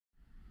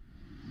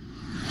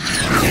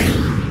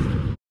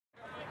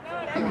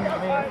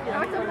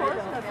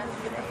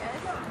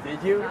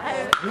Did you?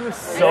 He was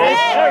so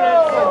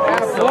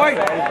excited. Boy!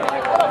 And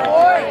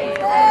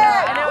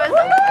it was...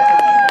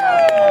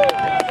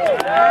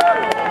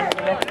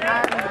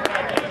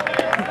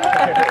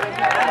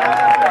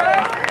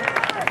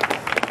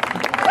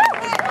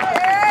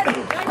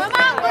 Come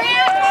on,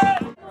 Grant!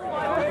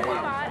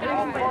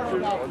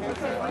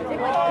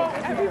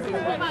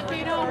 Come on,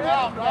 Tino.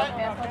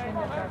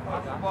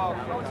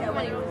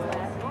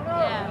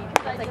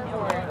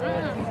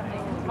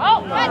 Oh,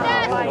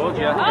 goodness! Told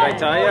you. Did I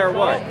tell you or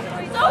what?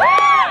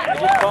 I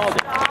just called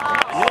it.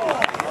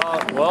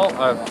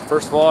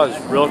 First of all, I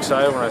was real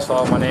excited when I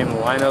saw my name in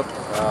the lineup.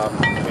 I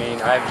mean,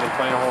 I haven't been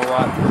playing a whole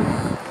lot.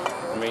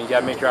 I mean, you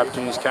got to make your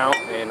opportunities count,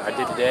 and I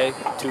did today.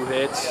 2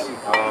 hits.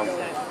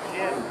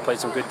 Played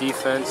some good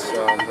defense.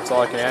 That's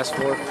all I can ask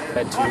for.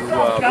 Had 2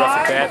 rough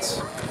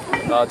at-bats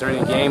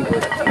during the game,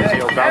 but was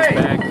able to bounce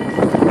back,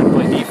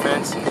 play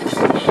defense, and just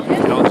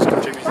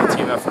contribute to the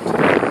team effort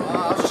today. I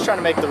was just trying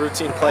to make the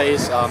routine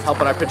plays,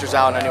 helping our pitchers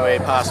out in any way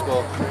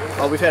possible.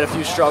 We've had a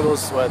few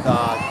struggles with the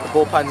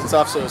bullpens and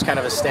stuff, so it was kind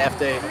of a staff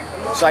day.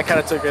 So I kind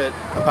of took it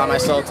upon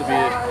myself to be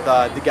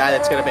the guy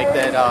that's going to make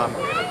that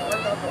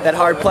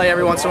hard play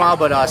every once in a while,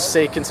 but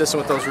stay consistent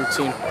with those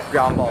routine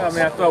ground balls. I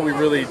mean, I thought we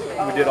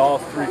did all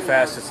 3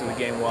 facets of the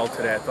game well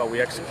today. I thought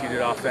we executed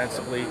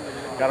offensively,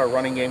 got our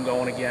running game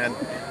going again.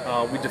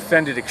 We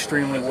defended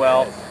extremely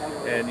well.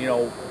 And, you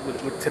know,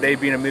 with today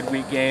being a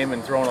midweek game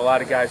and throwing a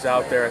lot of guys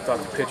out there, I thought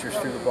the pitchers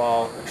threw the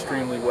ball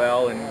extremely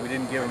well, and we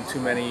didn't give them too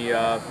many,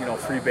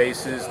 free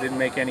bases, didn't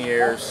make any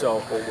errors. So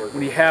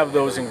when you have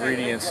those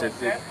ingredients, it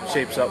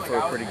shapes up for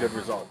a pretty good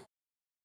result.